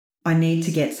I need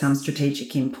to get some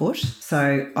strategic input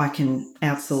so I can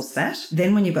outsource that.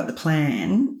 Then when you've got the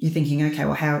plan, you're thinking, okay,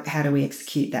 well, how do we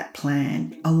execute that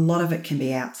plan? A lot of it can be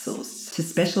outsourced to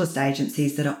specialist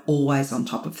agencies that are always on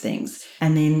top of things.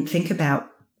 And then think about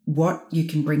what you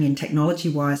can bring in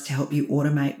technology-wise to help you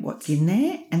automate what's in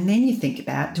there. And then you think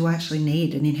about, do I actually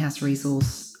need an in-house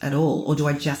resource at all? Or do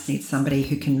I just need somebody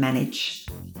who can manage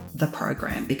the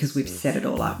program because we've set it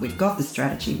all up? We've got the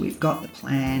strategy, we've got the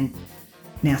plan.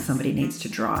 Now somebody needs to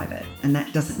drive it. And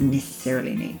that doesn't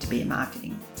necessarily need to be a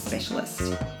marketing specialist.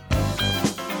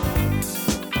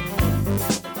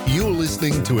 You're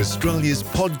listening to Australia's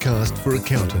podcast for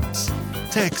accountants,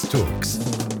 Tax Talks,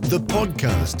 the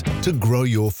podcast to grow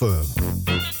your firm.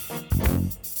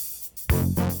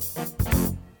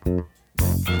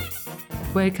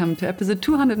 Welcome to episode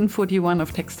 241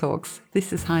 of Tax Talks.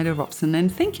 This is Heide Robson,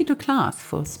 and thank you to Class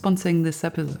for sponsoring this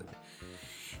episode.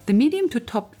 The medium to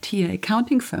top tier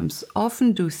accounting firms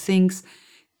often do things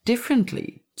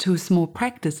differently to a small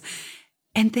practice,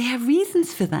 and there are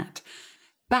reasons for that.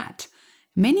 But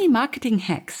many marketing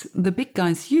hacks the big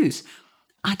guys use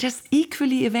are just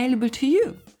equally available to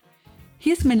you.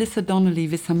 Here's Melissa Donnelly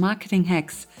with some marketing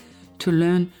hacks to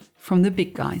learn from the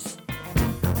big guys.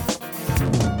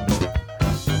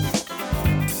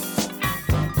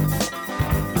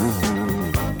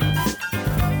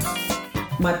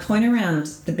 My point around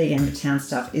the big end of town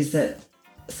stuff is that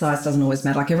size doesn't always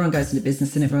matter. Like, everyone goes into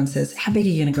business and everyone says, how big are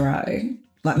you going to grow?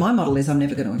 Like, my model is I'm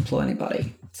never going to employ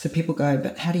anybody. So people go,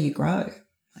 but how do you grow?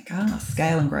 Like,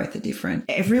 scale and growth are different.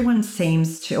 Everyone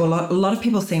seems to, or a lot of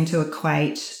people seem to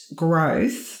equate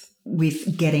growth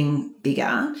with getting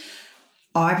bigger.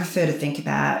 I prefer to think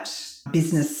about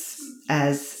business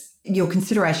as your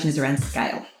consideration is around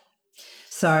scale.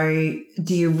 So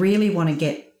do you really want to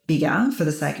get bigger for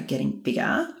the sake of getting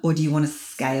bigger, or do you want to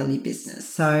scale your business?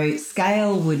 So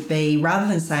scale would be, rather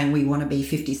than saying we want to be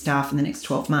 50 staff in the next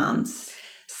 12 months,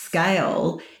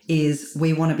 scale is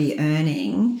we want to be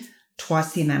earning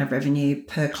twice the amount of revenue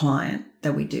per client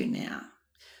that we do now.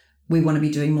 We want to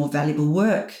be doing more valuable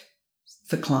work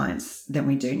for clients than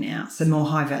we do now, so more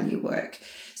high value work.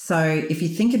 So if you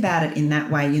think about it in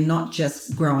that way, you're not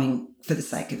just growing for the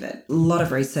sake of it. A lot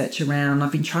of research around,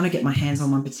 I've been trying to get my hands on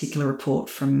one particular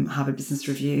report from Harvard Business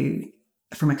Review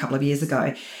from a couple of years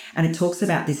ago, and it talks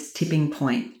about this tipping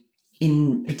point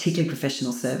in particularly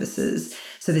professional services.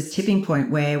 So this tipping point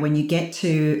where when you get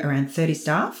to around 30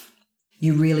 staff,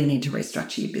 you really need to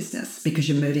restructure your business because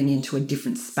you're moving into a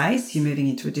different space, you're moving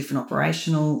into a different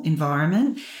operational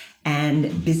environment,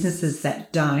 and businesses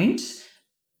that don't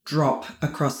drop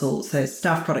across all. So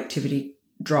staff productivity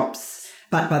drops,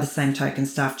 but by the same token,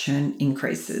 staff churn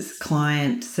increases.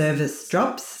 Client service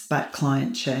drops, but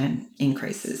client churn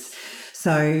increases.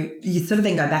 So you sort of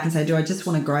then go back and say, do I just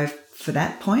want to grow for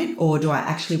that point, or do I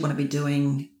actually want to be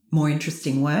doing more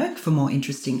interesting work for more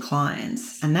interesting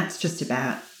clients? And that's just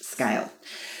about scale.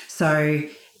 So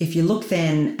if you look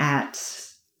then at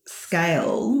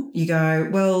scale, you go,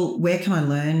 well, where can I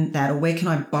learn that, or where can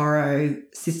I borrow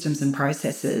systems and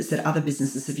processes that other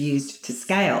businesses have used to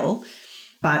scale?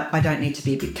 But I don't need to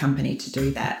be a big company to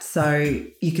do that. So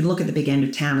you can look at the big end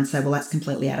of town and say, well, that's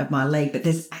completely out of my league. But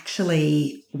there's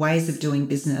actually ways of doing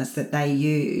business that they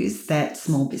use that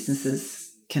small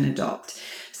businesses can adopt.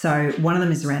 So one of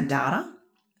them is around data.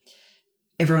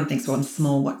 Everyone thinks, well, I'm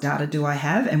small, what data do I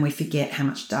have? And we forget how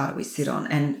much data we sit on.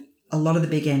 And a lot of the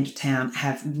big end of town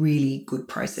have really good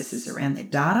processes around their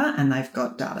data, and they've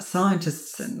got data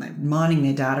scientists and they're mining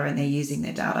their data and they're using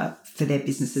their data for their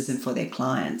businesses and for their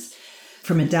clients.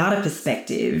 From a data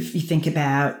perspective, you think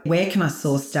about where can I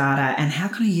source data and how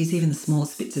can I use even the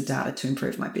smallest bits of data to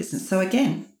improve my business? So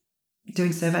again,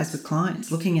 doing surveys with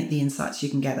clients, looking at the insights you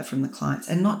can gather from the clients,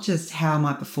 and not just how am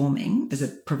I performing as a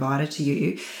provider to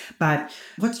you, but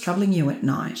what's troubling you at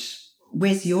night?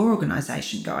 Where's your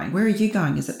organisation going? Where are you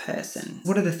going as a person?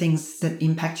 What are the things that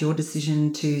impact your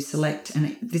decision to select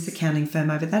this accounting firm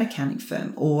over that accounting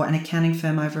firm, or an accounting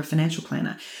firm over a financial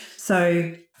planner?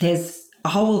 So there's a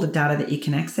whole lot of data that you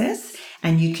can access,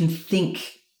 and you can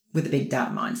think with a big data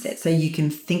mindset. So you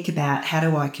can think about, how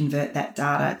do I convert that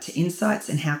data to insights,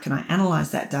 and how can I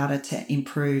analyse that data to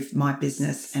improve my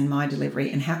business and my delivery,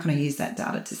 and how can I use that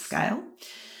data to scale?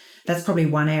 That's probably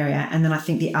one area. And then I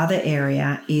think the other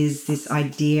area is this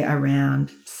idea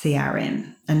around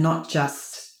CRM, and not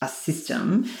just a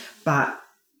system, but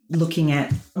looking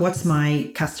at what's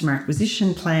my customer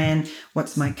acquisition plan,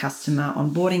 what's my customer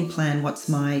onboarding plan, what's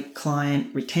my client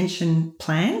retention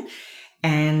plan,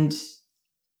 and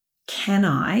can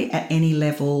I at any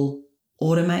level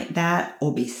automate that,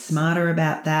 or be smarter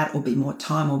about that, or be more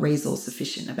time or resource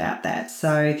efficient about that?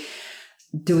 So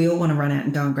Do we all want to run out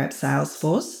and go and grab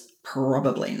Salesforce?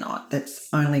 Probably not. That's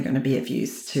only going to be of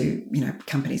use to,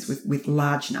 companies with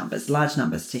large numbers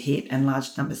to hit and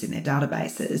large numbers in their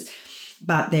databases.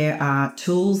 But there are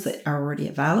tools that are already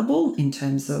available in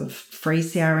terms of free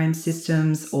CRM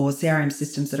systems or CRM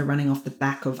systems that are running off the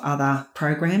back of other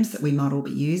programs that we might all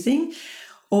be using.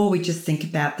 Or we just think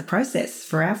about the process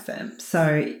for our firm.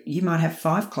 So you might have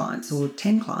 5 clients or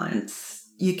 10 clients.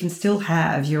 You can still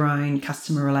have your own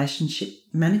customer relationship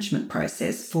management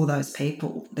process for those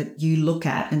people that you look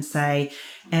at and say,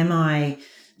 am I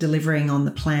delivering on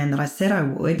the plan that I said I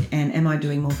would? And am I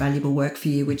doing more valuable work for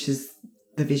you, which is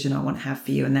the vision I want to have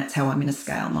for you? And that's how I'm going to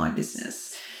scale my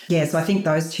business. Yeah, so I think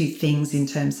those two things in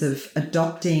terms of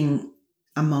adopting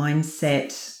a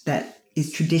mindset that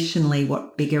is traditionally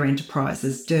what bigger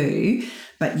enterprises do,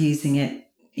 but using it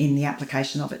in the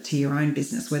application of it to your own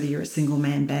business, whether you're a single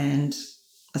man band,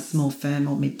 a small firm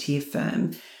or mid-tier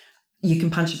firm, you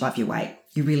can punch above your weight.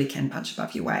 You really can punch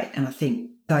above your weight. And I think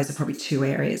those are probably 2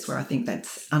 areas where I think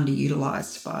that's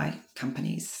underutilized by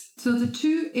companies. So the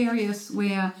 2 areas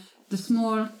where the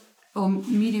small or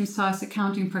medium-sized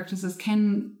accounting practices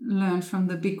can learn from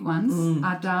the big ones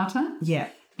are data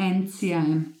and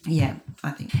CRM. Yeah, I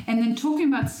think. And then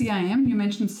talking about CRM, you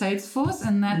mentioned Salesforce,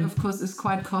 and that, of course, is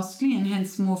quite costly and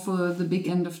hence more for the big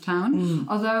end of town.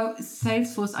 Although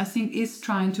Salesforce, I think, is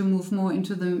trying to move more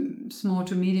into the small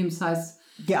to medium-sized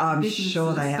Yeah, I'm businesses.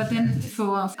 sure they have. But then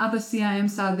for other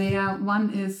CRMs are there.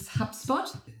 One is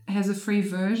HubSpot, has a free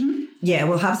version. Yeah,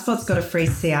 well, HubSpot's got a free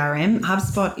CRM.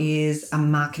 HubSpot is a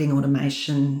marketing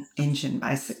automation engine,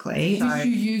 basically. Which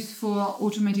you use for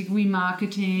automatic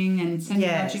remarketing and sending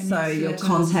out your so your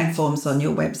contact forms on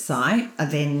your website are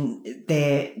then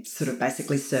they're sort of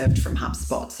basically served from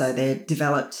HubSpot. So they're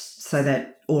developed so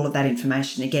that all of that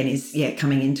information, again, is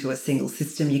coming into a single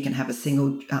system. You can have a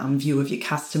single view of your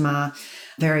customer.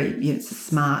 It's a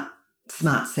smart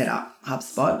setup,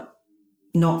 HubSpot.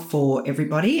 Not for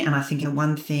everybody. And I think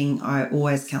one thing I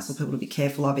always counsel people to be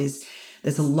careful of is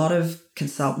there's a lot of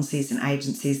consultancies and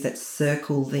agencies that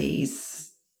circle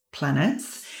these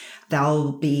planets.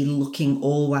 They'll be looking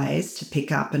always to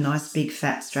pick up a nice big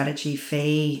fat strategy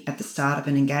fee at the start of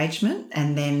an engagement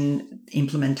and then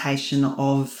implementation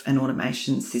of an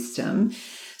automation system.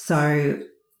 So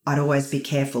I'd always be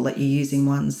careful that you're using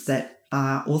ones that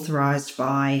are authorized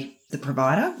by the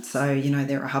provider. So,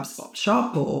 they're a HubSpot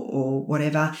shop or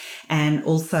whatever. And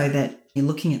also that you're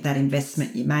looking at that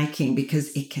investment you're making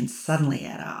because it can suddenly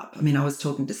add up. I mean, I was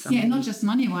talking to somebody. Yeah, not just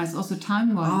money-wise, also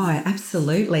time-wise. Oh,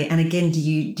 absolutely. And again, do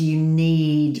you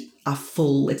need a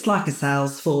full, it's like a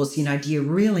Salesforce, do you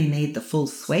really need the full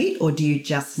suite or do you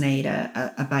just need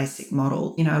a basic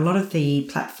model? A lot of the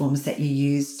platforms that you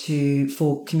use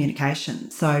for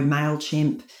communication, so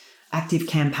MailChimp,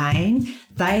 ActiveCampaign,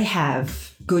 they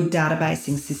have good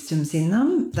databasing systems in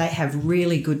them. They have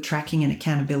really good tracking and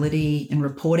accountability and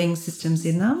reporting systems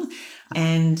in them.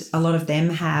 And a lot of them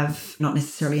have, not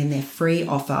necessarily in their free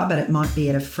offer, but it might be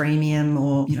at a freemium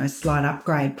or, slight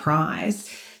upgrade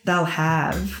price, they'll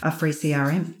have a free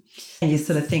CRM. And you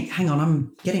sort of think, hang on,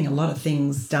 I'm getting a lot of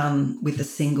things done with a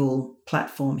single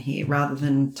platform here rather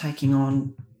than taking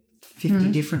on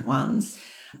 50 different ones.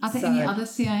 Are there any other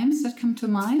CRMs that come to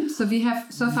mind? So we had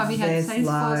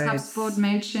Salesforce, HubSpot,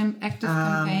 MailChimp,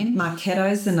 ActiveCampaign.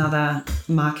 Marketo's another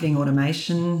marketing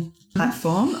automation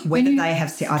platform. Whether they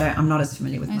have, I'm not as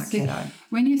familiar with Marketo.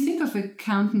 When you think of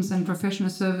accountants and professional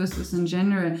services in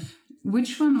general,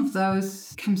 which one of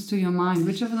those comes to your mind?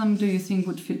 Which of them do you think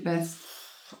would fit best?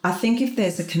 I think if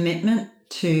there's a commitment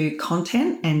to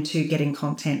content and to getting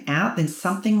content out, then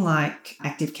something like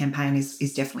ActiveCampaign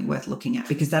is definitely worth looking at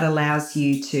because that allows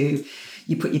you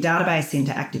put your database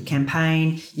into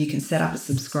ActiveCampaign, you can set up a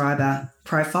subscriber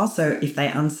profile. So if they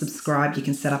unsubscribe, you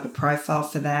can set up a profile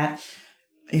for that.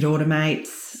 It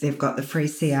automates. They've got the free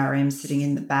CRM sitting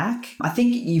in the back. I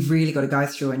think you've really got to go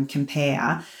through and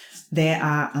compare. There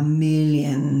are a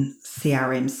million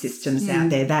CRM systems out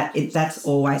there. That's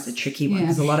always a tricky one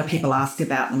because a lot of people ask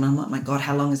about them. I'm like, my God,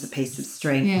 how long is a piece of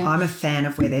string? Yeah. I'm a fan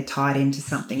of where they're tied into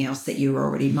something else that you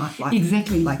already might be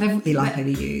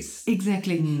likely to use.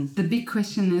 Exactly. The big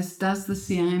question is, does the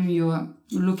CRM you're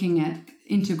looking at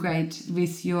integrate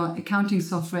with your accounting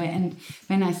software? And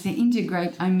when I say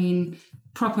integrate, I mean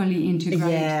properly integrate.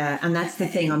 Yeah, and that's the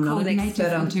thing. I'm not an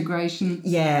expert on integration.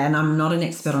 Yeah, and I'm not an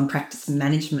expert on practice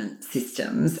management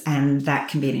systems, and that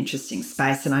can be an interesting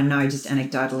space. And I know just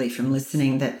anecdotally from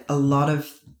listening that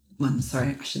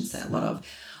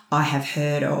I have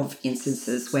heard of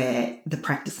instances where the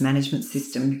practice management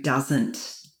system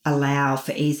doesn't allow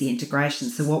for easy integration.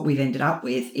 So what we've ended up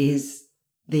with is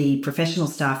the professional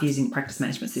staff using practice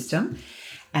management system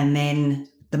And then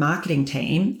the marketing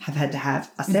team have had to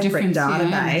have a separate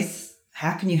database.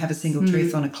 How can you have a single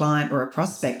truth on a client or a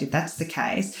prospect if that's the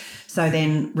case? So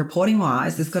then reporting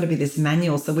wise, there's got to be this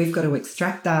manual. So we've got to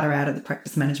extract data out of the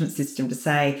practice management system to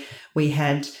say we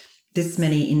had this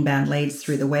many inbound leads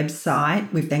through the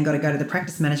website. We've then got to go to the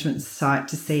practice management site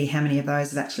to see how many of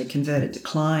those have actually converted to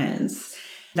clients.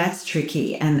 That's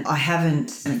tricky. And I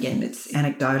haven't, and again, it's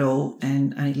anecdotal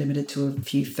and only limited to a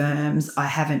few firms. I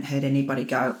haven't heard anybody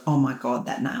go, oh my God,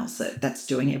 that nails it. That's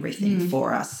doing everything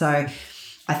for us. So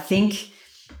I think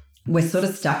we're sort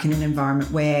of stuck in an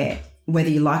environment where whether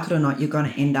you like it or not, you're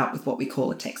going to end up with what we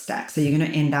call a tech stack. So you're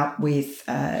going to end up with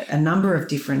a number of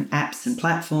different apps and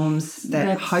platforms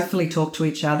that hopefully talk to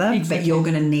each other, but you're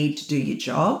going to need to do your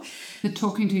job. The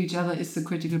talking to each other is the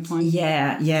critical point.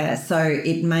 Yeah. So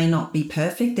it may not be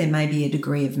perfect. There may be a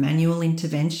degree of manual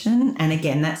intervention. And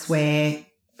again, that's where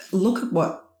look at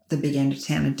what the big end of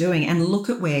town are doing and look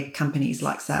at where companies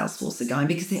like Salesforce are going,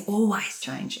 because they're always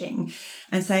changing,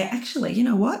 and say, actually, you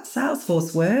know what?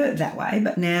 Salesforce were that way,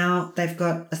 but now they've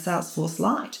got a Salesforce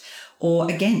Lite.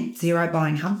 Or again, Xero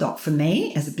buying HubDoc. For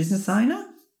me as a business owner,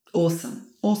 awesome.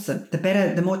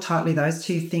 The more tightly those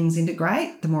two things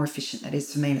integrate, the more efficient that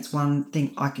is for me. And it's one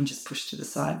thing I can just push to the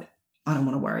side. I don't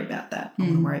want to worry about that. I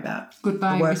want to worry about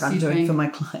the work I'm doing for my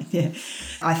client. Yeah,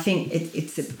 I think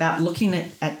it's about looking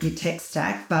at your tech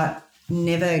stack, but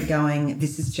never going,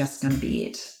 this is just going to be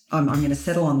it. I'm going to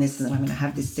settle on this and then I'm going to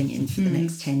have this thing in for the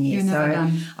next 10 years.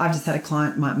 So I've just had a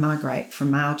client migrate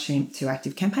from MailChimp to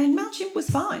ActiveCampaign. MailChimp was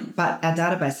fine, but our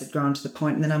database had grown to the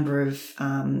point, and the number of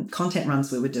content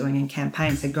runs we were doing in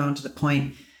campaigns had grown to the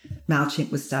point MailChimp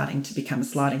was starting to become a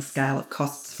sliding scale of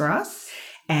costs for us.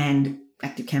 And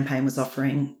ActiveCampaign was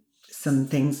offering some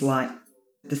things like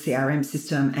the CRM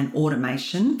system and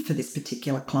automation for this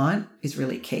particular client is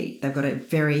really key. They've got a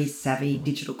very savvy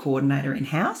digital coordinator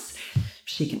in-house.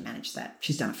 She can manage that.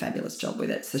 She's done a fabulous job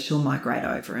with it. So she'll migrate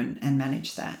over and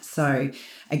manage that. So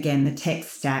again, the tech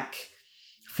stack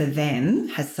for them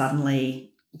has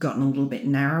suddenly gotten a little bit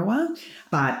narrower,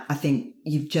 but I think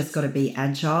you've just got to be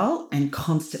agile and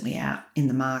constantly out in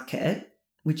the market,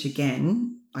 which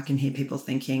again, I can hear people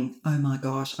thinking, oh my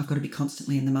gosh, I've got to be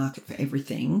constantly in the market for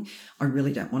everything. I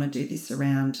really don't want to do this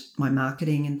around my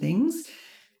marketing and things.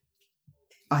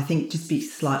 I think just be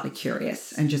slightly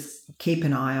curious and just keep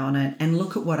an eye on it and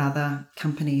look at what other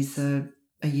companies are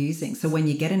using. So when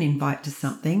you get an invite to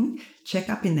something, check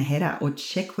up in the header or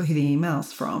check who the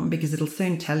email's from, because it'll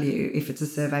soon tell you if it's a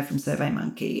survey from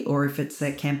SurveyMonkey or if it's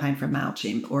a campaign from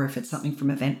MailChimp or if it's something from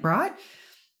Eventbrite,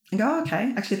 and go,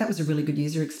 okay, actually that was a really good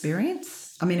user experience.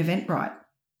 I mean, Eventbrite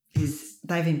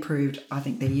they've improved, I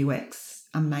think, their UX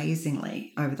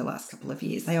amazingly over the last couple of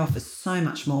years. They offer so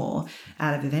much more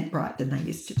out of Eventbrite than they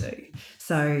used to do.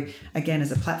 So again,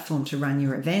 as a platform to run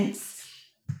your events,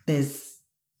 there's,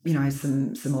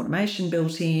 some automation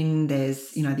built in.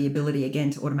 There's, the ability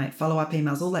again to automate follow-up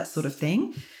emails, all that sort of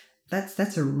thing.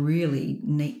 That's a really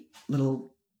neat little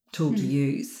tool to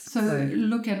use. So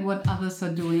look at what others are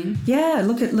doing. Yeah,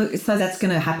 look. So that's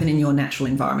going to happen in your natural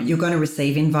environment. You're going to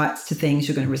receive invites to things.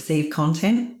 You're going to receive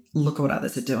content. Look at what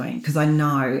others are doing, because I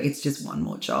know it's just one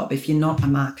more job. If you're not a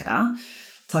marketer,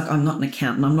 it's like I'm not an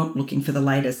accountant. I'm not looking for the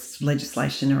latest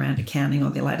legislation around accounting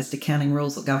or the latest accounting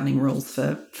rules or governing rules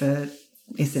for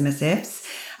SMSFs.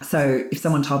 So if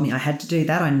someone told me I had to do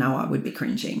that, I know I would be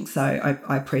cringing. So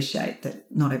I appreciate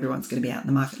that not everyone's going to be out in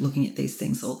the market looking at these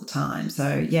things all the time.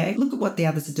 So yeah, look at what the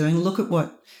others are doing. Look at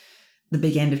what the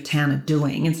big end of town are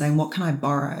doing and saying, what can I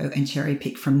borrow and cherry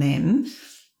pick from them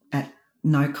at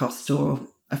no cost or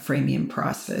a freemium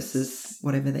price versus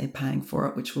whatever they're paying for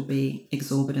it, which will be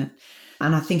exorbitant.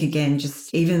 And I think, again,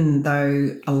 just even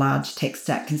though a large tech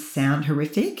stack can sound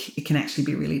horrific, it can actually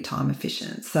be really time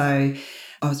efficient. So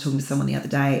I was talking to someone the other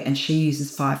day and she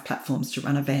uses 5 platforms to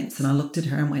run events. And I looked at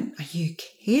her and went, are you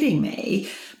kidding me?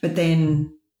 But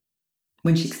then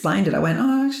when she explained it, I went,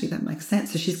 oh, actually, that makes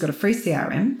sense. So she's got a free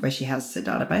CRM where she has her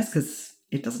database because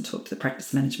it doesn't talk to the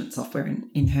practice management software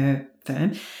in her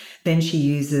firm. Then she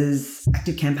uses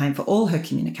ActiveCampaign for all her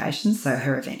communications. So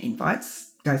her event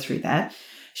invites go through that.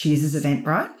 She uses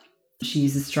Eventbrite. She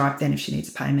uses Stripe then if she needs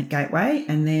a payment gateway.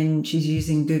 And then she's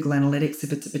using Google Analytics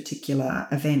if it's a particular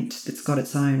event that's got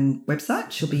its own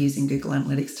website. She'll be using Google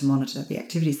Analytics to monitor the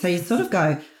activity. So you sort of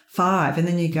go 5 and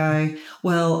then you go,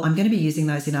 well, I'm going to be using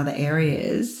those in other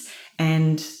areas.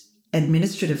 And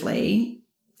administratively,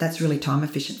 that's really time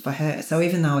efficient for her. So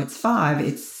even though it's 5,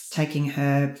 it's taking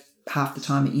her half the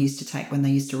time it used to take when they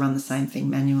used to run the same thing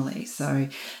manually. So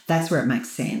that's where it makes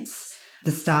sense.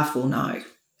 The staff will know.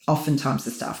 Oftentimes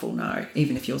the staff will know,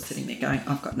 even if you're sitting there going,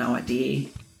 I've got no idea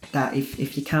that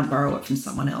if you can't borrow it from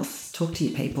someone else, talk to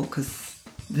your people, because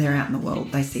they're out in the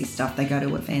world. They see stuff. They go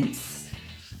to events.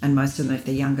 And most of them, if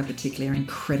they're younger particularly, are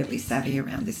incredibly savvy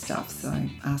around this stuff. So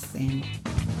ask them.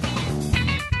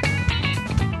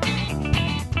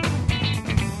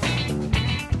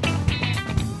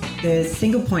 The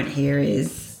single point here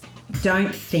is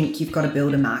don't think you've got to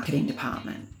build a marketing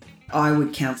department. I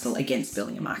would counsel against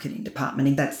building a marketing department.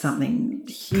 If that's something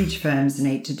huge firms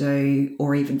need to do,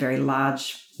 or even very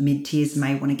large mid-tiers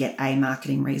may want to get a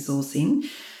marketing resource in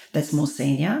that's more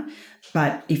senior.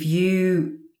 But if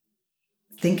you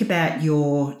think about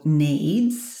your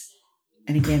needs,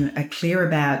 and again, are clear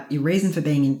about your reason for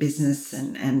being in business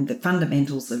and the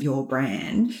fundamentals of your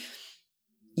brand,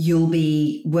 you'll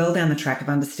be well down the track of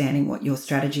understanding what your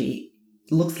strategy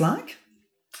looks like.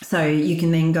 So you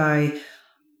can then go,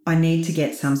 I need to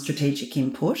get some strategic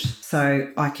input,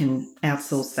 so I can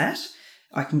outsource that.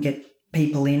 I can get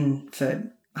people in for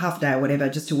half a day or whatever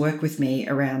just to work with me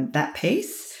around that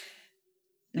piece.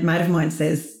 A mate of mine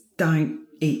says, don't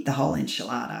eat the whole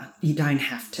enchilada. You don't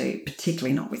have to,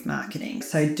 particularly not with marketing.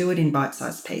 So do it in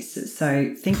bite-sized pieces.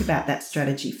 So think about that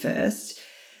strategy first.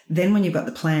 Then when you've got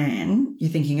the plan,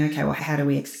 you're thinking, okay, well, how do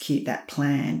we execute that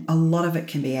plan? A lot of it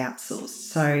can be outsourced.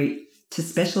 So to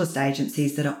specialist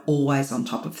agencies that are always on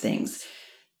top of things,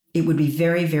 it would be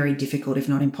very, very difficult, if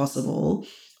not impossible,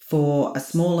 for a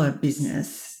smaller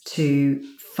business to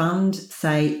fund,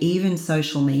 say, even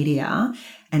social media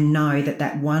and know that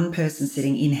that one person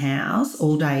sitting in-house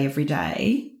all day, every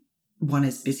day, one,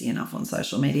 is busy enough on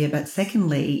social media, but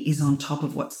secondly, is on top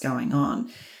of what's going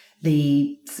on.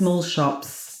 The small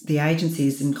shops, the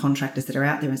agencies and contractors that are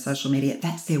out there in social media,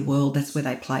 that's their world. That's where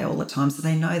they play all the time. So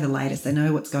they know the latest. They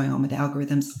know what's going on with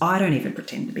algorithms. I don't even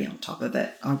pretend to be on top of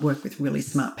it. I work with really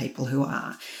smart people who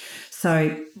are.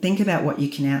 So think about what you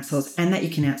can outsource and that you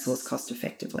can outsource cost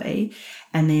effectively.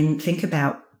 And then think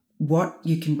about what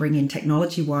you can bring in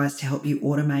technology-wise to help you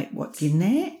automate what's in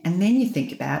there. And then you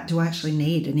think about, do I actually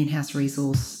need an in-house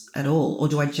resource at all? Or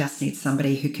do I just need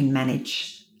somebody who can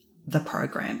manage the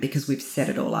program because we've set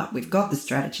it all up? We've got the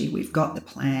strategy, we've got the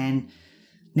plan.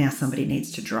 Now somebody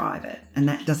needs to drive it. And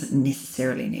that doesn't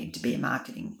necessarily need to be a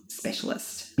marketing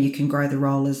specialist. You can grow the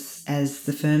role as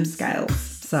the firm scales.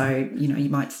 So, you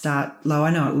might start low. I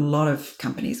know a lot of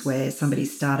companies where somebody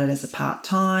started as a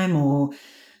part-time, or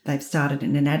they've started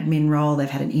in an admin role, they've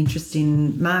had an interest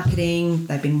in marketing,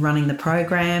 they've been running the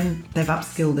program, they've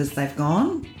upskilled as they've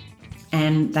gone,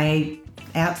 and they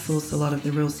outsource a lot of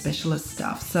the real specialist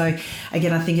stuff. So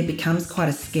again, I think it becomes quite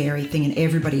a scary thing, and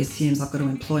everybody assumes I've got to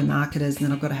employ marketers, and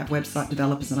then I've got to have website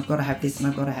developers, and I've got to have this, and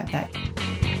I've got to have that.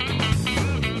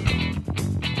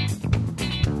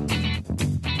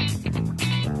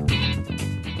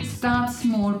 Start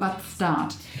small, but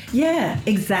start. Yeah,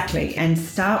 exactly. And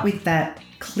start with that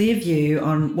clear view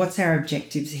on what's our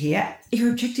objectives here.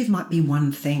 Your objective might be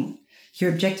one thing.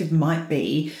 Your objective might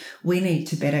be, we need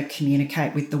to better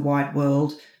communicate with the wide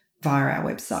world via our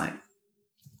website.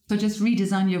 So just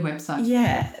redesign your website.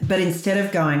 Yeah, but instead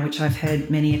of going, which I've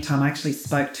heard many a time, I actually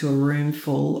spoke to a room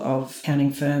full of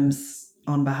accounting firms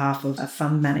on behalf of a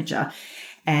fund manager,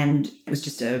 and it was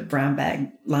just a brown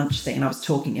bag lunch thing. And I was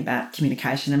talking about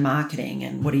communication and marketing,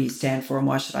 and what do you stand for and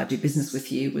why should I do business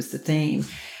with you was the theme.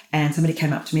 And somebody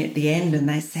came up to me at the end and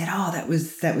they said, oh, that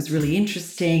was really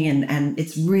interesting and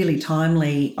it's really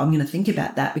timely. I'm going to think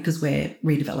about that because we're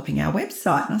redeveloping our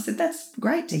website. And I said, that's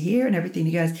great to hear and everything.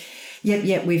 He goes,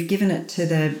 yep, we've given it to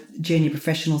the junior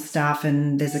professional staff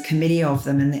and there's a committee of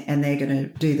them and they're going to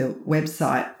do the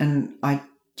website. And I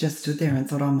just stood there and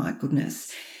thought, oh my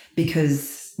goodness,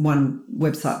 because one,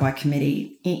 website by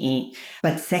committee,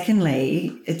 but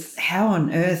secondly, it's how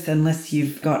on earth, unless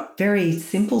you've got very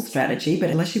simple strategy, but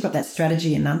unless you've got that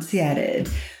strategy enunciated,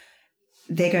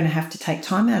 they're going to have to take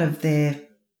time out of their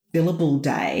billable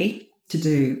day to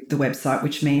do the website,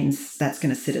 which means that's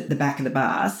going to sit at the back of the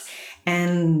bars.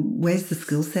 And where's the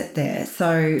skill set there?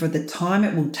 So for the time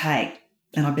it will take,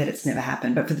 and I bet it's never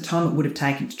happened, but for the time it would have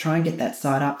taken to try and get that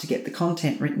site up, to get the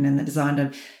content written and the design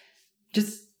done,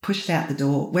 just push it out the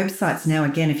door. Websites now,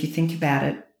 again, if you think about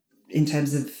it in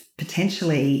terms of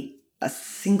potentially a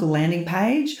single landing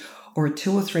page or a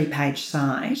 2 or 3 page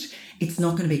site, it's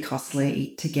not going to be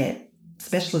costly to get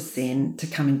specialists in to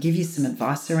come and give you some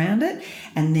advice around it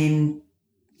and then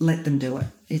let them do it.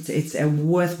 It's a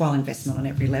worthwhile investment on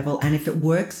every level. And if it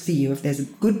works for you, if there's a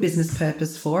good business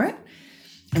purpose for it,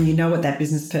 and you know what that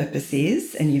business purpose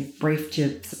is, and you've briefed your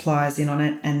suppliers in on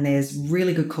it, and there's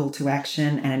really good call to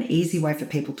action and an easy way for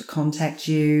people to contact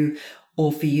you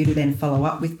or for you to then follow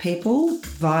up with people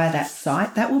via that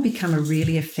site, that will become a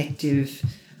really effective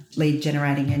lead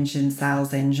generating engine,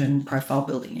 sales engine, profile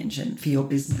building engine for your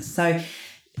business. So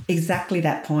exactly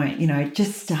that point,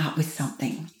 just start with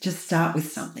something. Just start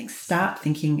with something. Start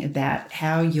thinking about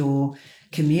how you're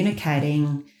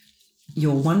communicating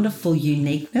your wonderful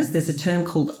uniqueness. There's a term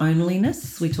called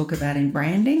onlyness we talk about in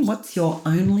branding. What's your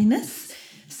onlyness?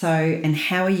 So, and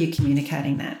how are you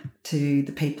communicating that to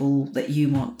the people that you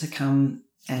want to come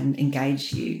and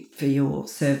engage you for your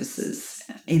services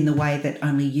in the way that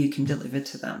only you can deliver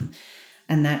to them?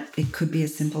 And that it could be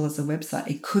as simple as a website.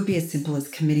 It could be as simple as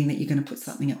committing that you're going to put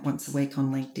something up once a week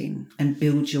on LinkedIn and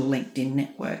build your LinkedIn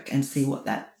network and see what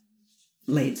that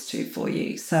leads to for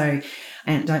you. So,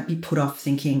 and don't be put off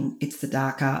thinking it's the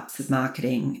dark arts of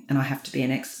marketing and I have to be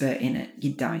an expert in it.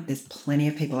 You don't. There's plenty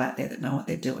of people out there that know what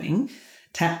they're doing.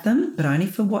 Tap them, but only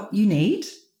for what you need,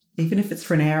 even if it's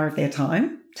for an hour of their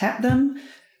time. Tap them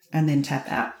and then tap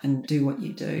out and do what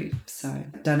you do. So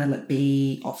don't let it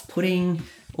be off-putting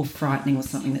or frightening or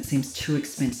something that seems too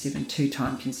expensive and too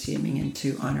time-consuming and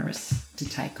too onerous to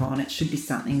take on. It should be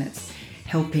something that's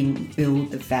helping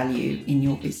build the value in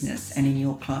your business and in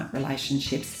your client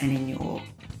relationships and in your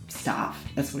staff.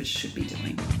 That's what it should be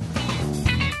doing.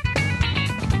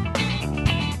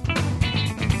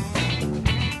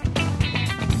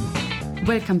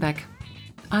 Welcome back.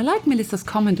 I like Melissa's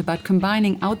comment about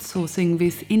combining outsourcing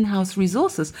with in-house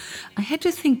resources. I had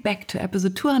to think back to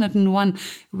episode 201,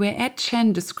 where Ed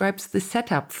Chen describes the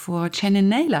setup for Chen &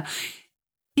 Naylor.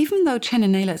 Even though Chen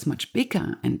 & Naylor is much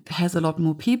bigger and has a lot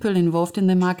more people involved in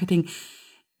their marketing,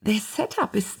 their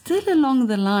setup is still along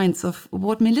the lines of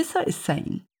what Melissa is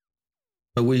saying.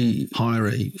 We hire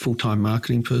a full-time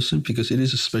marketing person because it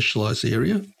is a specialised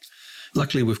area.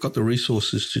 Luckily, we've got the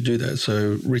resources to do that.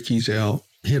 So Ricky's our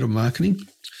head of marketing.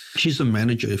 She's the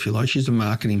manager, if you like. She's the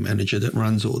marketing manager that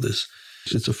runs all this.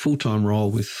 It's a full-time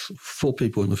role with 4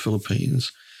 people in the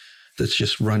Philippines that's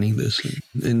just running this.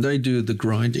 And they do the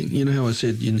grinding. You know how I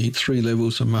said you need 3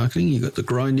 levels of marketing? You got the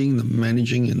grinding, the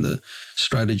managing, and the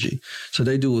strategy. So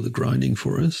they do all the grinding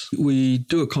for us. We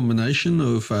do a combination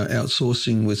of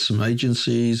outsourcing with some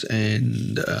agencies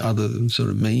and other sort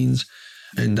of means,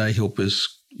 and they help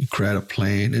us create a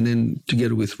plan, and then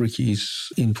together with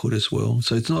Ricky's input as well.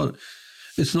 So it's not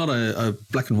a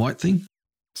black and white thing.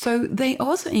 So they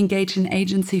also engage an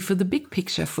agency for the big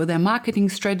picture, for their marketing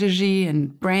strategy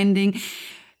and branding,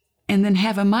 and then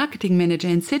have a marketing manager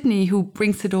in Sydney who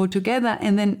brings it all together,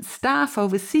 and then staff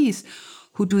overseas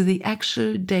who do the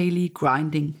actual daily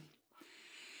grinding.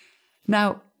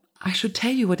 Now, I should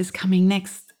tell you what is coming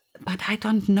next, but I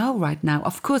don't know right now.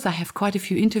 Of course, I have quite a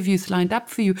few interviews lined up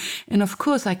for you. And of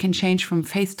course, I can change from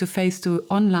face-to-face to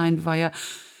online via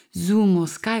Zoom or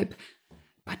Skype.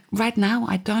 But right now,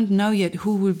 I don't know yet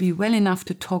who will be well enough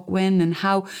to talk when and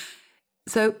how.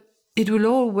 So it will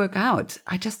all work out.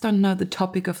 I just don't know the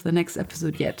topic of the next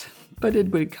episode yet, but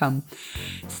it will come.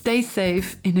 Stay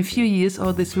safe. In a few years,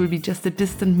 or this will be just a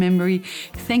distant memory.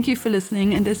 Thank you for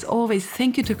listening. And as always,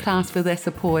 thank you to Class for their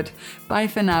support. Bye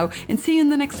for now and see you in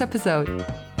the next episode.